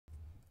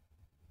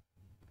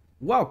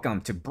Welcome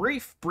to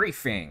Brief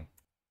Briefing.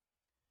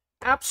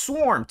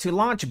 AppSwarm to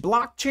launch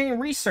blockchain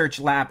research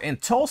lab in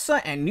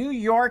Tulsa and New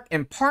York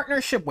in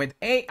partnership with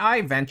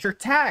AI Venture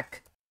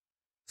Tech.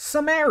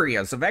 Some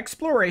areas of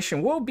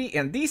exploration will be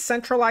in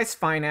decentralized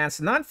finance,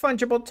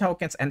 non-fungible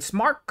tokens, and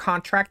smart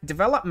contract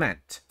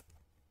development.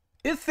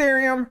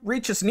 Ethereum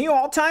reaches new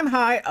all-time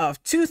high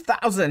of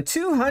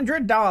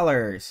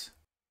 $2,200.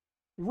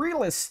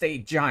 Real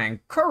estate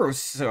giant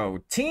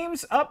Caruso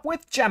teams up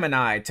with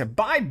Gemini to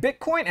buy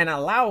Bitcoin and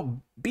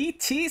allow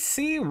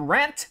BTC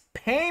rent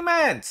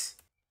payments.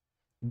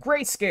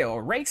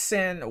 Grayscale rakes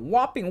in a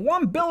whopping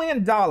 $1 billion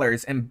in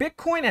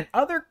Bitcoin and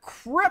other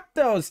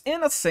cryptos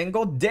in a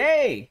single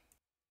day.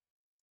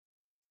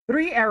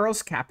 Three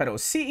Arrows Capital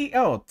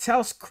CEO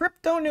tells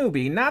crypto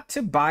newbie not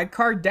to buy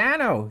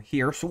Cardano.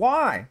 Here's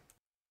why.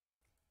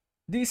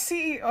 The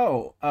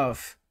CEO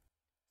of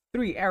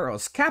Three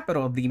Arrows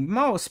Capital, the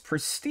most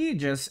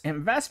prestigious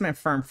investment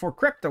firm for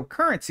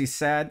cryptocurrency,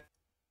 said,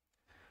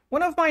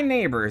 "One of my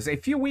neighbors a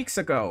few weeks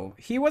ago,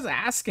 he was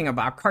asking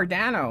about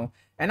Cardano,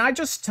 and I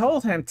just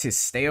told him to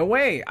stay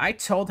away. I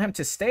told him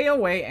to stay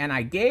away, and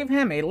I gave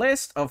him a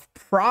list of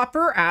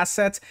proper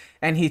assets,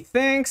 and he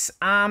thinks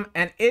I'm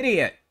an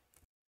idiot."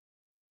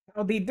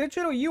 How the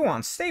digital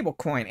yuan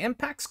stablecoin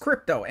impacts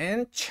crypto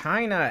in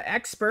China,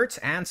 experts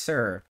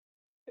answer.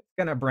 It's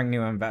gonna bring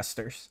new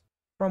investors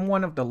from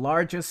one of the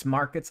largest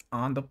markets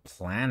on the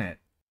planet.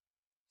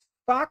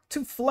 Stock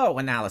to flow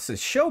analysis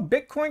show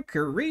Bitcoin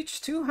could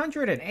reach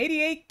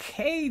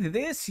 288K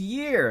this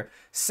year,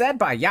 said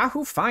by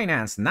Yahoo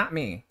Finance, not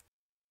me.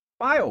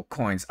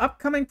 Filecoin's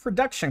upcoming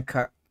production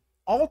cut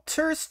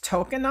alters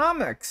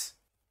tokenomics.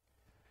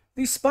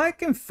 The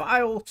spike in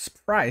File's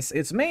price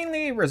is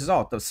mainly a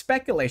result of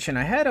speculation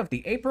ahead of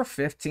the April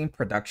 15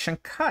 production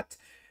cut.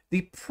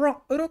 The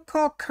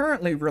protocol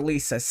currently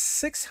releases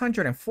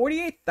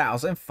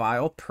 648,000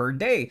 files per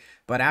day,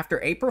 but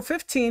after April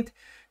 15th,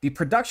 the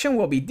production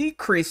will be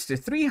decreased to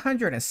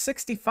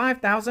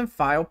 365,000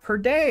 files per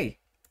day.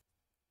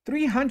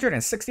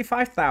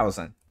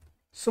 365,000.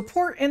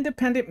 Support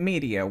independent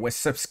media with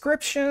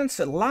subscriptions,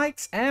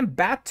 likes, and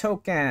BAT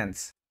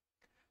tokens.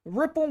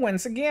 Ripple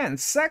wins again.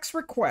 SEC's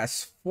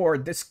requests for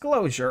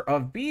disclosure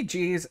of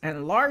BG's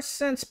and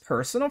Larson's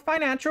personal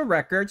financial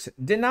records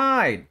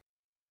denied.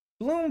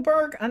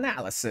 Bloomberg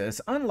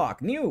analysis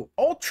unlock new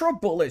ultra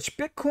bullish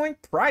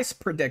Bitcoin price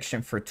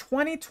prediction for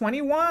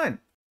 2021.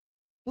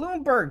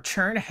 Bloomberg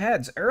turned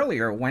heads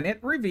earlier when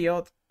it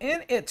revealed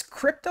in its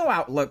crypto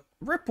outlook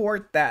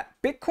report that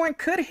Bitcoin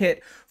could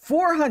hit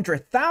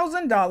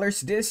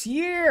 $400,000 this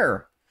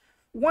year.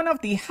 One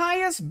of the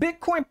highest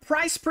Bitcoin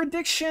price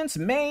predictions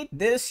made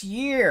this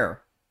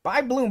year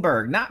by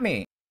Bloomberg, not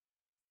me.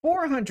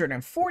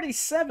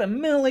 $447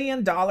 million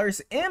in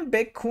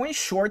Bitcoin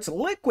shorts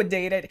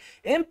liquidated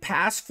in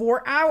past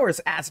 4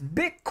 hours as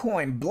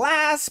Bitcoin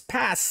blasts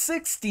past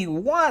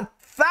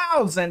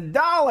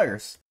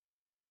 $61,000.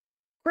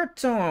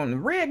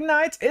 Krypton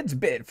reignites its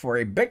bid for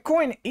a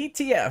Bitcoin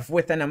ETF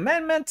with an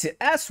amendment to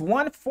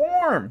S1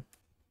 form.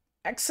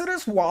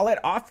 Exodus Wallet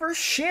offers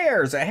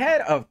shares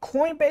ahead of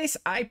Coinbase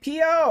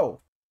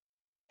IPO.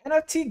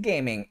 NFT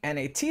gaming and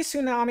a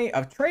tsunami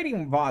of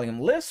trading volume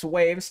lifts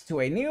Waves to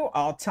a new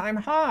all-time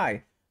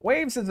high.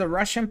 Waves is a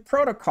Russian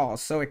protocol,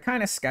 so it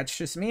kind of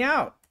sketches me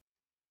out.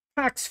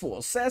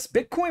 Paxful says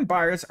Bitcoin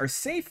buyers are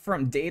safe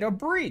from data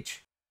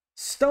breach.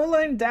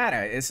 Stolen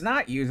data is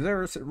not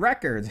users'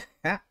 records.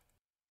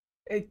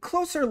 A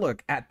closer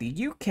look at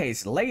the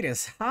UK's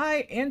latest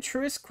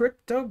high-interest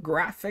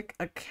cryptographic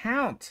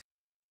account.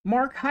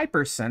 Mark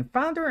Hyperson,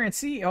 founder and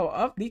CEO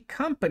of the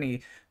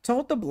company,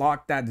 told the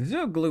block that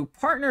Zooglue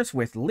partners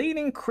with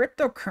leading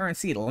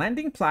cryptocurrency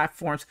lending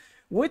platforms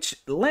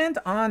which lend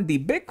on the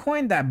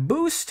Bitcoin that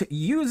boost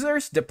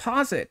users'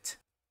 deposit.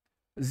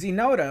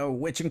 Zenoda,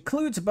 which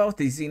includes both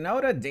the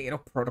Zenoda Data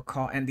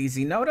Protocol and the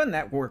Zenoda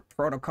Network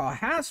Protocol,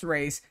 has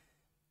raised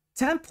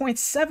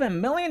 $10.7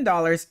 million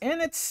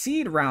in its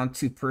seed round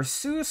to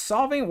pursue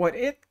solving what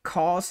it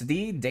calls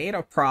the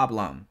data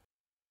problem.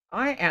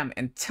 I Am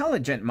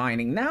Intelligent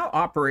Mining now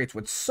operates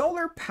with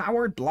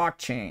solar-powered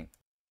blockchain.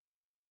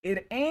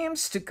 It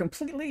aims to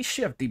completely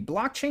shift the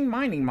blockchain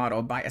mining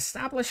model by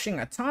establishing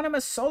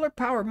autonomous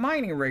solar-powered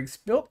mining rigs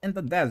built in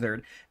the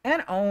desert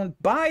and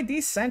owned by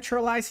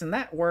decentralized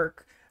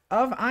network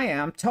of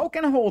IAM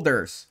token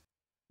holders.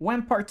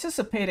 When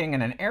participating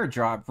in an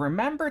airdrop,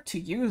 remember to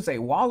use a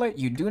wallet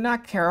you do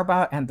not care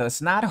about and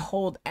does not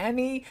hold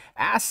any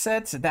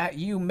assets that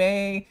you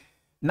may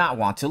not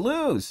want to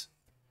lose.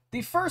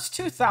 The first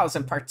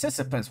 2,000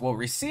 participants will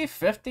receive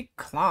 50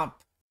 KLOMP.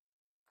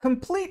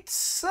 Complete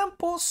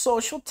simple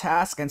social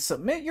task and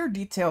submit your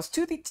details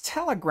to the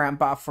Telegram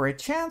bot for a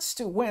chance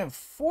to win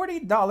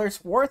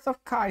 $40 worth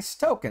of KAIZ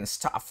tokens.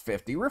 Top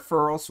 50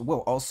 referrals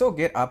will also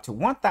get up to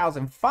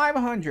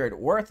 1,500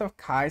 worth of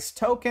KAIZ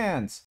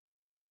tokens.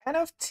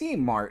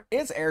 NFTMart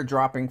is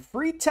airdropping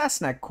free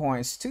testnet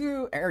coins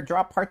to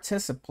airdrop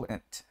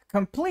participant.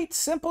 Complete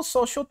simple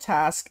social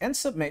task and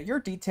submit your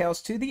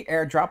details to the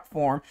airdrop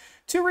form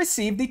to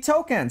receive the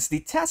tokens. The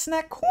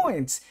testnet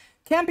coins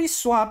can be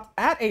swapped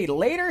at a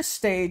later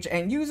stage,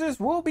 and users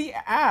will be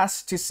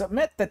asked to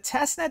submit the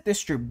testnet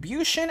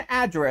distribution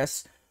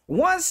address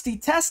once the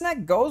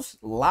testnet goes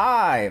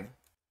live.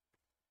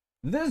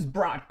 This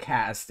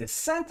broadcast is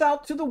sent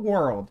out to the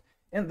world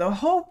in the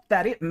hope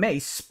that it may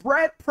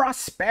spread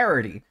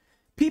prosperity.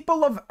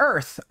 People of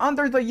Earth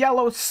under the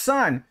yellow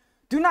sun,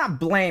 do not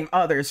blame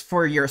others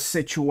for your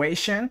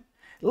situation.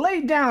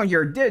 Lay down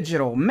your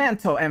digital,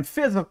 mental, and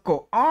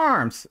physical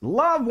arms.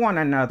 Love one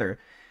another.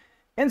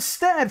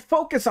 Instead,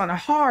 focus on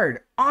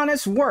hard,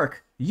 honest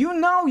work. You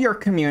know your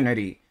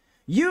community.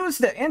 Use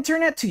the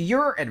internet to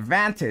your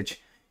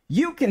advantage.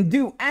 You can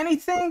do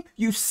anything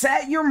you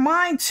set your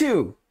mind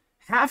to.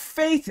 Have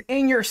faith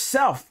in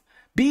yourself.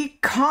 Be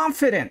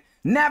confident.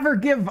 Never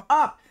give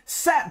up.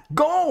 Set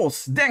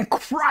goals, then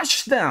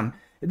crush them.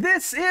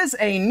 This is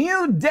a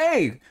new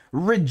day.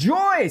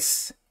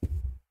 Rejoice.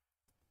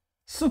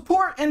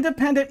 Support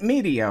independent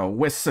media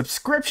with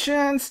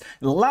subscriptions,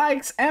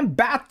 likes, and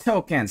back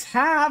tokens.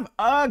 Have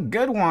a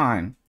good one.